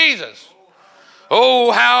walking with Jesus.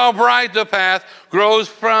 Oh, how bright the path grows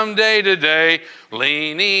from day to day,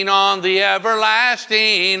 leaning on the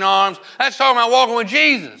everlasting arms. That's talking about walking with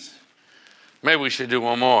Jesus. Maybe we should do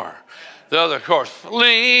one more. The other chorus,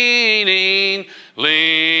 leaning,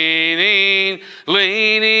 leaning,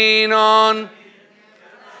 leaning on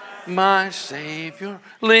my Savior.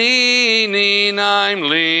 Leaning, I'm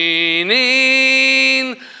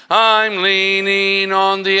leaning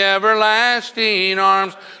on the everlasting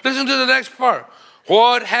arms. Listen to the next part.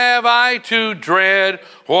 What have I to dread?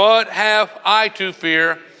 What have I to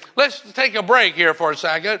fear? Let's take a break here for a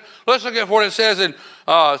second. Let's look at what it says in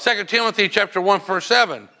 2 Timothy chapter 1, verse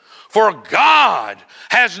 7. For God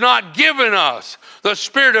has not given us the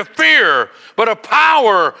spirit of fear, but of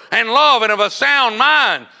power and love and of a sound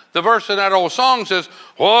mind. The verse in that old song says,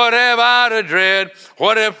 what have I to dread?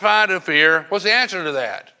 What have I to fear? What's the answer to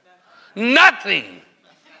that? Nothing.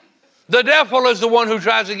 The devil is the one who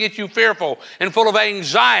tries to get you fearful and full of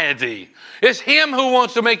anxiety. It's him who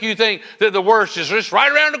wants to make you think that the worst is just right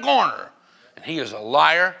around the corner. And he is a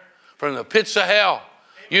liar from the pits of hell.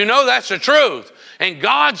 You know that's the truth. And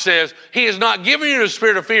God says he is not giving you the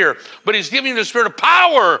spirit of fear, but he's giving you the spirit of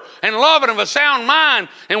power and love and of a sound mind.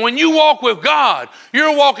 And when you walk with God,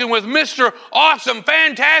 you're walking with Mr. Awesome,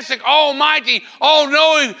 Fantastic, Almighty,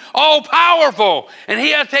 All-Knowing, All-Powerful. And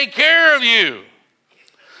he has to take care of you.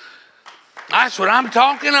 That's what I'm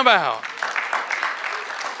talking about.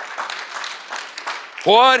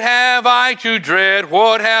 What have I to dread?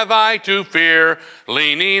 What have I to fear?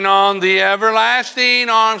 Leaning on the everlasting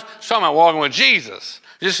arms. Someone walking with Jesus,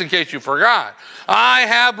 just in case you forgot. I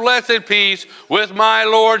have blessed peace with my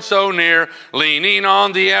Lord so near. Leaning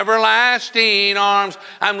on the everlasting arms.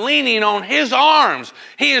 I'm leaning on his arms.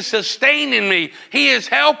 He is sustaining me. He is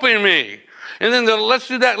helping me. And then let's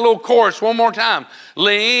do that little chorus one more time.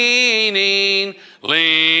 Leaning,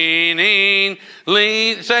 leaning,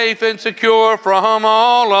 lean, safe and secure from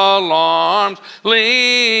all alarms.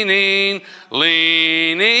 Leaning,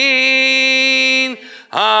 leaning,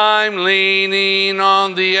 I'm leaning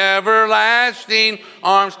on the everlasting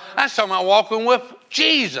arms. That's talking about walking with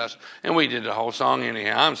Jesus. And we did the whole song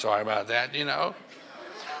anyhow. I'm sorry about that, you know.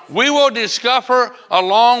 We will discover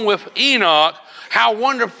along with Enoch how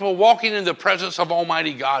wonderful walking in the presence of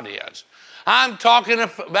Almighty God is. I'm talking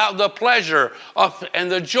about the pleasure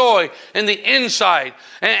and the joy and the insight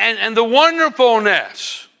and the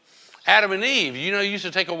wonderfulness. Adam and Eve, you know, used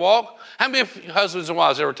to take a walk. How many husbands and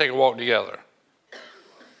wives ever take a walk together?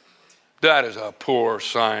 That is a poor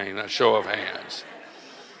sign, a show of hands.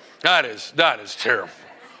 That is terrible.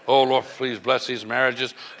 Oh, Lord, please bless these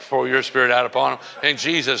marriages, pour your spirit out upon them. In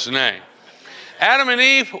Jesus' name. Adam and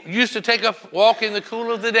Eve used to take a walk in the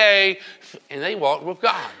cool of the day, and they walked with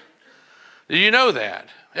God. Do you know that?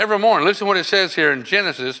 Every morning. Listen to what it says here in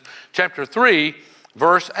Genesis chapter 3,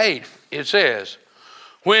 verse 8. It says,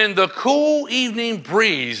 when the cool evening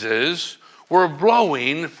breezes were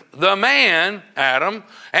blowing, the man, Adam,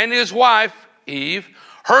 and his wife, Eve,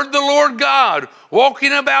 heard the Lord God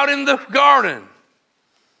walking about in the garden.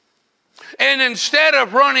 And instead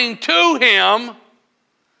of running to him,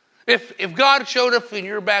 if God showed up in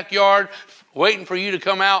your backyard waiting for you to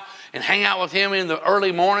come out and hang out with him in the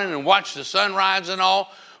early morning and watch the sunrise and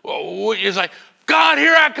all. It's like, God,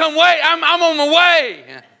 here I come. Wait, I'm on my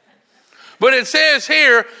way. But it says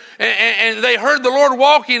here, and they heard the Lord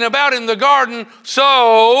walking about in the garden,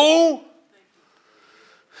 so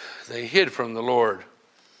they hid from the Lord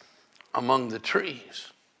among the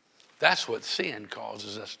trees. That's what sin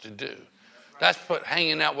causes us to do. That's what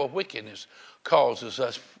hanging out with wickedness causes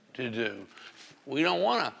us to do. We don't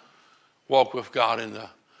want to walk with God in the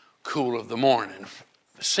cool of the morning.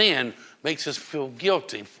 Sin makes us feel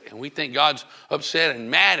guilty, and we think God's upset and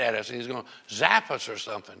mad at us, and he's going to zap us or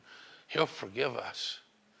something. He'll forgive us.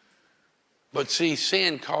 But see,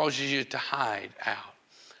 sin causes you to hide out.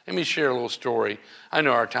 Let me share a little story. I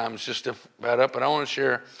know our time is just about up, but I want to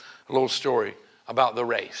share a little story about the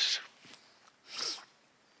race.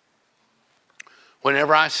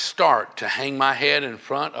 Whenever I start to hang my head in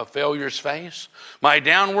front of failure's face, my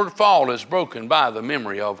downward fall is broken by the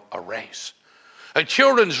memory of a race. A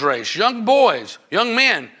children's race, young boys, young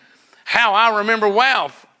men. How I remember,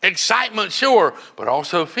 wow, excitement, sure, but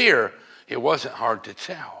also fear. It wasn't hard to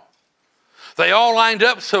tell. They all lined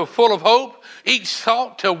up so full of hope, each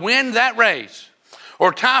sought to win that race,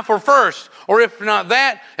 or tie for first, or if not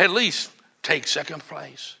that, at least take second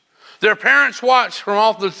place. Their parents watched from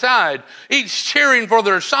off the side, each cheering for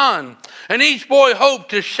their son, and each boy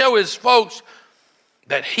hoped to show his folks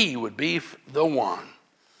that he would be the one.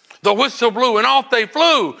 The whistle blew and off they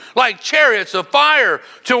flew like chariots of fire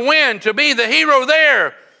to win, to be the hero.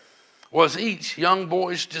 There was each young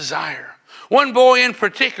boy's desire. One boy in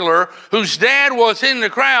particular, whose dad was in the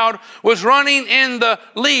crowd, was running in the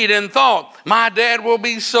lead and thought, my dad will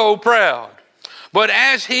be so proud. But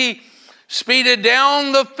as he speeded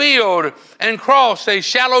down the field and crossed a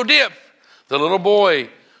shallow dip, the little boy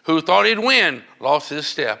who thought he'd win lost his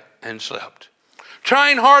step and slept.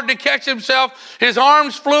 Trying hard to catch himself, his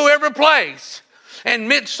arms flew every place. And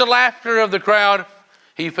amidst the laughter of the crowd,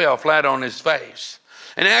 he fell flat on his face.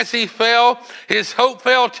 And as he fell, his hope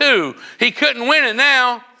fell too. He couldn't win it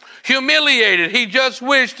now. Humiliated, he just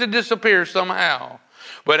wished to disappear somehow.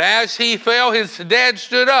 But as he fell, his dad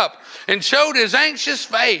stood up and showed his anxious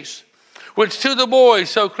face, which to the boy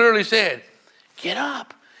so clearly said, get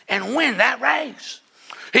up and win that race.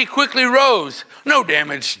 He quickly rose, no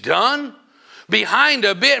damage done. Behind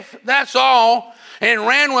a bit, that's all, and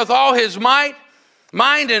ran with all his mind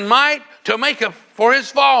and might to make up for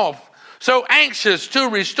his fall. So anxious to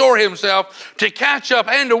restore himself, to catch up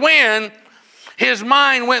and to win, his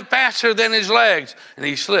mind went faster than his legs, and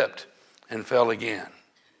he slipped and fell again.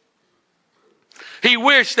 He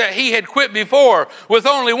wished that he had quit before with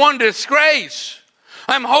only one disgrace.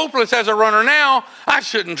 I'm hopeless as a runner now. I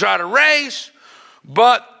shouldn't try to race.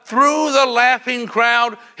 But through the laughing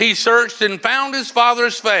crowd, he searched and found his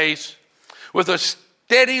father's face with a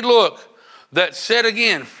steady look that said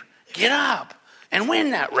again, get up and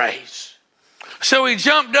win that race. So he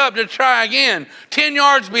jumped up to try again, 10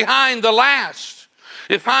 yards behind the last.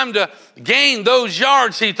 If I'm to gain those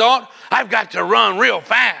yards, he thought, I've got to run real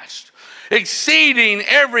fast. Exceeding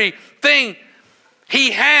everything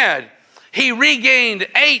he had, he regained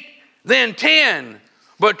 8, then 10.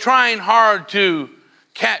 But trying hard to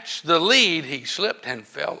catch the lead, he slipped and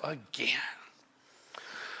fell again.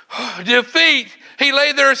 Defeat, he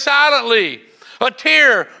lay there silently. A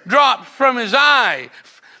tear dropped from his eye.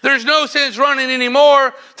 There's no sense running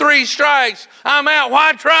anymore. 3 strikes, I'm out.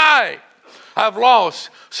 Why try? I've lost,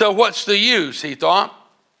 so what's the use, he thought.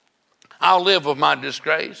 I'll live with my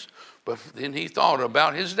disgrace. But then he thought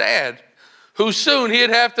about his dad, who soon he'd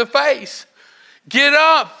have to face. Get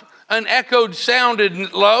up, an echo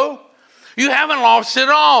sounded low. You haven't lost it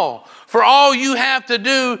all. For all you have to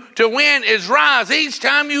do to win is rise each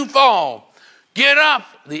time you fall. Get up,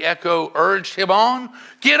 the echo urged him on.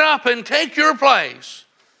 Get up and take your place.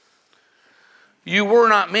 You were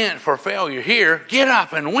not meant for failure here. Get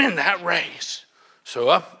up and win that race. So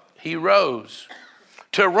up he rose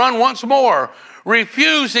to run once more,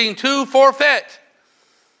 refusing to forfeit.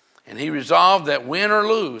 And he resolved that win or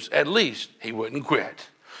lose, at least he wouldn't quit.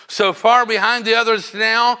 So far behind the others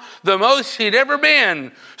now, the most he'd ever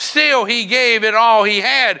been. Still he gave it all he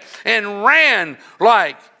had and ran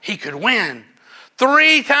like he could win.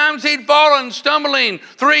 3 times he'd fallen, stumbling.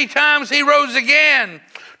 3 times he rose again.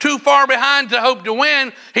 Too far behind to hope to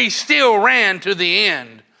win, he still ran to the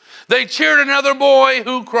end. They cheered another boy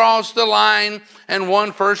who crossed the line and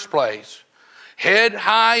won first place. Head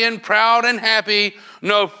high and proud and happy,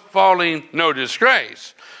 no falling, no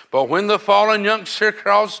disgrace. But when the fallen youngster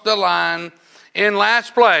crossed the line in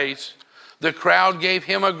last place, the crowd gave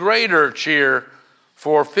him a greater cheer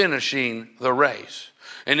for finishing the race.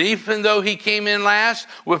 And even though he came in last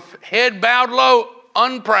with head bowed low,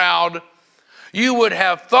 unproud, you would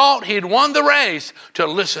have thought he'd won the race to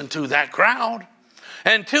listen to that crowd.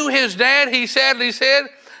 And to his dad, he sadly said,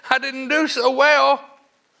 I didn't do so well.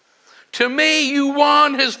 To me, you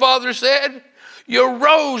won, his father said. You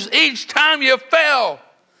rose each time you fell.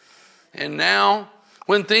 And now,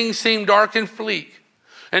 when things seem dark and bleak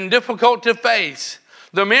and difficult to face,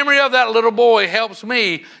 the memory of that little boy helps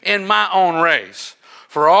me in my own race.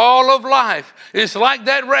 For all of life is like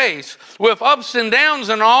that race with ups and downs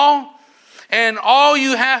and all. And all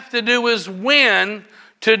you have to do is win.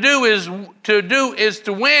 To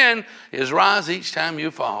win is rise each time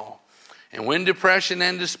you fall. And when depression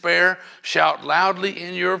and despair shout loudly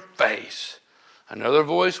in your face, another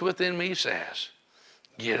voice within me says,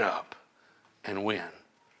 get up and win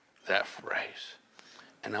that race.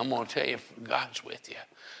 And I'm going to tell you, God's with you.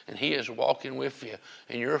 And he is walking with you.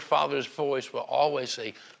 And your Father's voice will always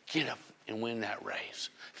say, get up and win that race.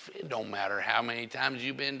 It don't matter how many times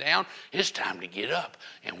you've been down. It's time to get up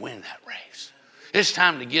and win that race. It's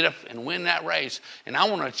time to get up and win that race. And I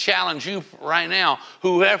want to challenge you right now,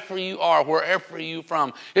 whoever you are, wherever you're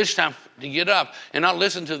from, it's time to get up and not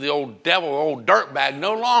listen to the old devil, old dirtbag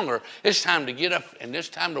no longer. It's time to get up and it's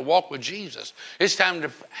time to walk with Jesus. It's time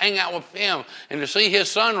to hang out with him and to see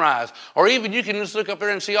his sunrise. Or even you can just look up there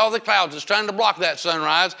and see all the clouds that's trying to block that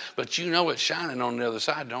sunrise, but you know it's shining on the other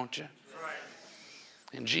side, don't you?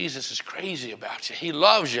 And Jesus is crazy about you. He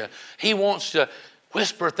loves you. He wants to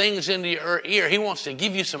whisper things into your ear. He wants to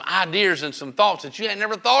give you some ideas and some thoughts that you had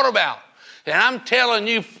never thought about. And I'm telling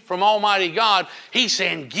you from Almighty God, he's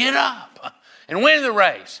saying, get up and win the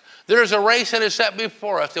race. There's a race that is set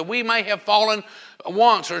before us that we may have fallen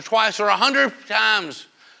once or twice or 100 times,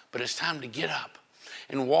 but it's time to get up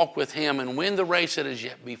and walk with him and win the race that is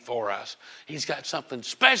yet before us. He's got something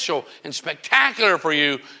special and spectacular for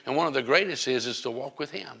you, and one of the greatest is to walk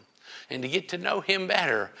with him and to get to know him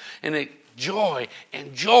better and to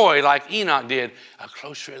enjoy like Enoch did, a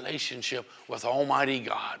close relationship with Almighty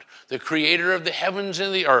God, the creator of the heavens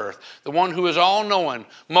and the earth, the one who is all-knowing,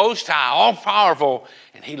 most high, all-powerful,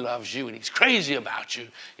 and he loves you and he's crazy about you.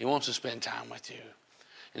 He wants to spend time with you.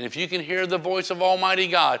 And if you can hear the voice of Almighty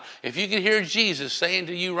God, if you can hear Jesus saying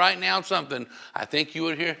to you right now something, I think you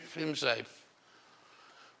would hear him say,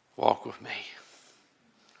 walk with me.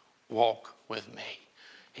 Walk with me.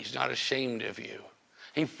 He's not ashamed of you.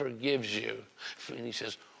 He forgives you. And he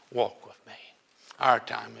says, walk with me. Our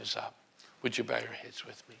time is up. Would you bow your heads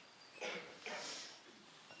with me?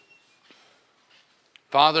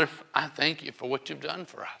 Father, I thank you for what you've done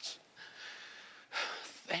for us.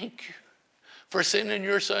 Thank you for sending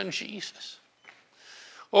your son, Jesus.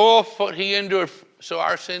 Oh, what he endured so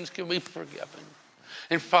our sins can be forgiven.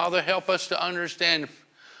 And Father, help us to understand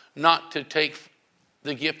not to take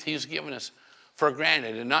the gift he's given us for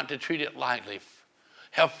granted and not to treat it lightly.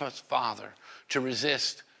 Help us, Father, to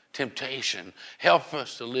resist temptation. Help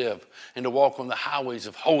us to live and to walk on the highways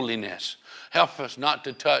of holiness. Help us not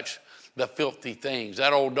to touch the filthy things,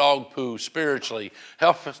 that old dog poo spiritually.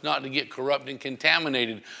 Help us not to get corrupt and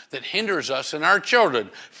contaminated that hinders us and our children.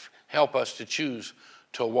 Help us to choose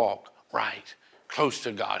to walk right, close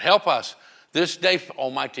to God. Help us this day,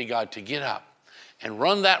 Almighty God, to get up and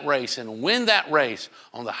run that race and win that race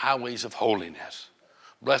on the highways of holiness.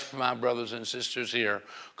 Bless my brothers and sisters here.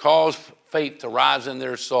 Cause faith to rise in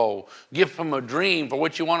their soul. Give them a dream for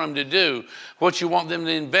what you want them to do, what you want them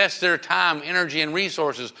to invest their time, energy, and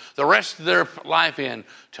resources the rest of their life in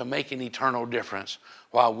to make an eternal difference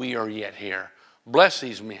while we are yet here. Bless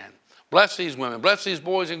these men. Bless these women. Bless these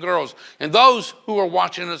boys and girls. And those who are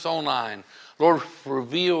watching us online, Lord,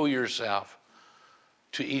 reveal yourself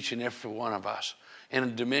to each and every one of us in a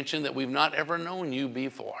dimension that we've not ever known you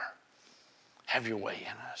before. Have your way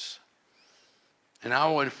in us. And I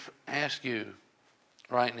would ask you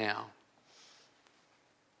right now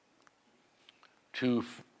to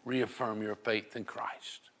reaffirm your faith in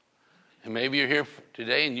Christ. And maybe you're here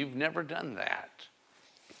today and you've never done that.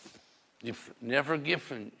 You've never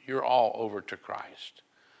given your all over to Christ.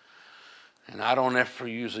 And I don't ever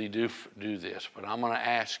usually do this, but I'm going to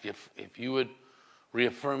ask if you would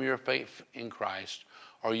reaffirm your faith in Christ,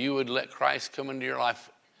 or you would let Christ come into your life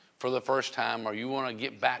for the first time, or you want to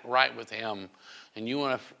get back right with him and you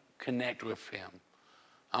want to connect with him.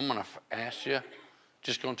 I'm going to ask you,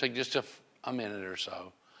 just going to take just a minute or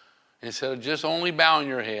so. Instead of just only bowing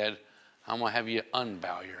your head, I'm going to have you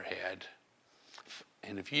unbow your head.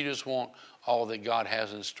 And if you just want all that God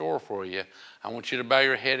has in store for you, I want you to bow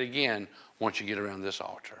your head again once you get around this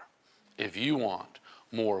altar. If you want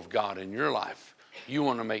more of God in your life, You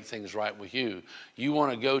want to make things right with you. You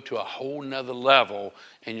want to go to a whole nother level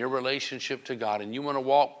in your relationship to God, and you want to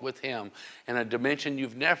walk with him in a dimension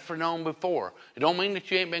you've never known before. It don't mean that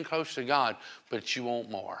you ain't been close to God, but you want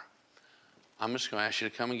more. I'm just going to ask you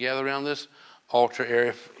to come and gather around this altar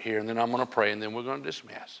area here, and then I'm going to pray, and then we're going to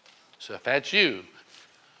dismiss. So if that's you,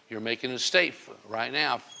 you're making a statement right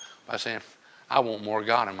now by saying, I want more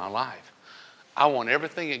God in my life. I want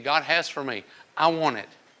everything that God has for me. I want it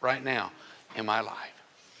right now in my life.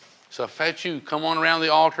 So if that's you, come on around the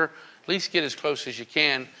altar. At least get as close as you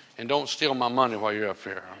can, and don't steal my money while you're up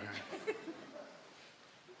here.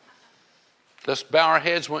 Let's bow our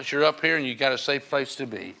heads once you're up here and you got a safe place to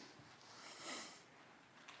be.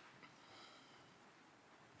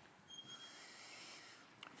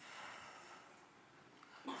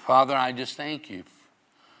 Father, I just thank you.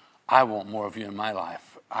 I want more of you in my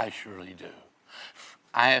life. I surely do.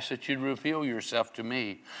 I ask that you'd reveal yourself to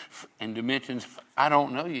me in dimensions I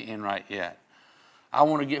don't know you in right yet. I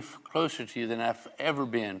want to get closer to you than I've ever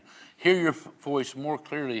been. Hear your voice more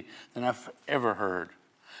clearly than I've ever heard.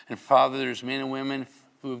 And Father, there's men and women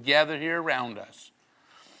who have gathered here around us.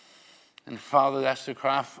 And Father, that's the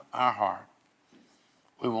cry of our heart.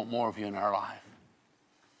 We want more of you in our life.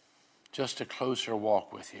 Just a closer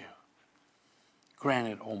walk with you. Grant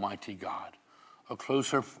it, Almighty God, a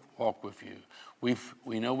closer walk with you.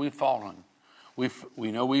 We know we've fallen.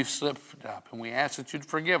 We know we've slipped up, and we ask that you'd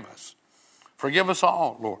forgive us. Forgive us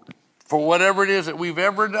all, Lord, for whatever it is that we've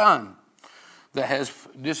ever done that has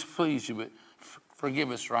displeased you. But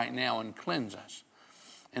forgive us right now and cleanse us.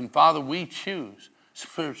 And Father, we choose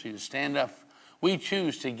spiritually to stand up. We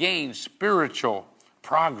choose to gain spiritual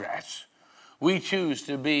progress. We choose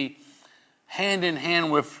to be hand in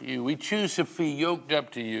hand with you. We choose to be yoked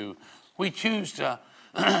up to you. We choose to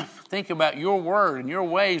think about your word and your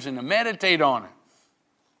ways and to meditate on it.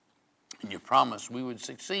 And you promised we would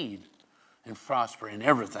succeed and prosper in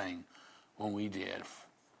everything when we did.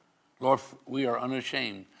 Lord, we are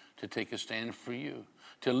unashamed to take a stand for you,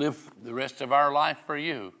 to live the rest of our life for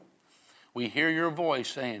you. We hear your voice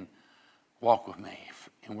saying, walk with me.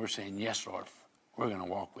 And we're saying, yes, Lord, we're going to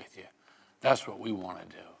walk with you. That's what we want to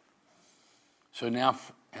do. So now,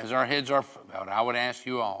 as our heads are bowed, I would ask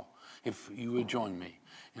you all if you would join me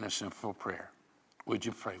in a simple prayer. Would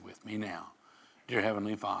you pray with me now? Dear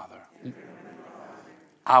Heavenly Father,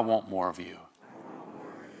 I want more of you.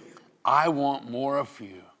 I want more of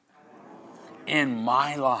you in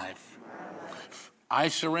my life. I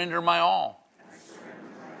surrender my all,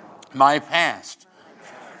 my past,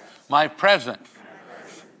 my present,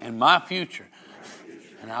 and my future.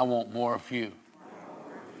 And I want more of you.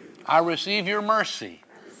 I receive your mercy.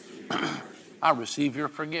 I receive your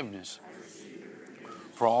forgiveness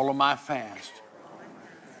for all of my past.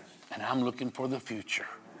 And I'm looking for the future.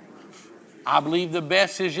 I believe the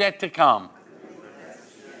best is yet to come.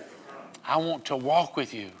 I want to walk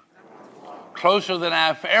with you closer than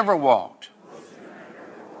I've ever walked.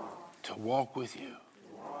 To walk with you.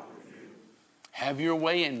 Have your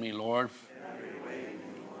way in me, Lord.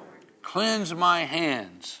 Cleanse my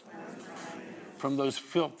hands from those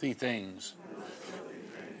filthy things.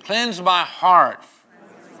 Cleanse my heart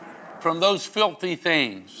from those filthy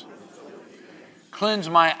things. Cleanse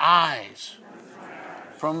my eyes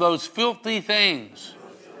from those filthy things.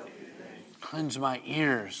 Cleanse my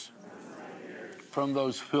ears from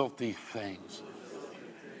those filthy things.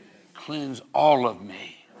 Cleanse all of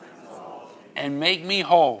me and make me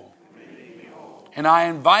whole. And I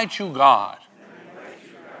invite you, God,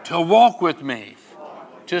 to walk with me,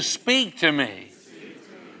 to speak to me,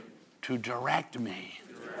 to direct me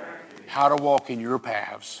how to walk in your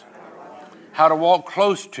paths, how to walk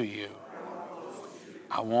close to you.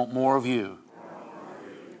 I want more of you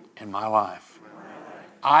in my life.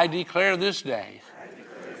 I declare this day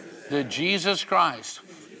that Jesus Christ,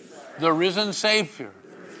 the risen Savior,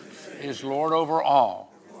 is Lord over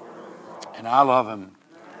all. And I love him,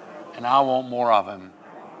 and I want more of him.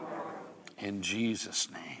 In Jesus'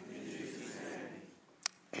 name.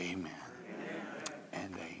 Amen.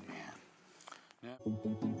 And amen. Now,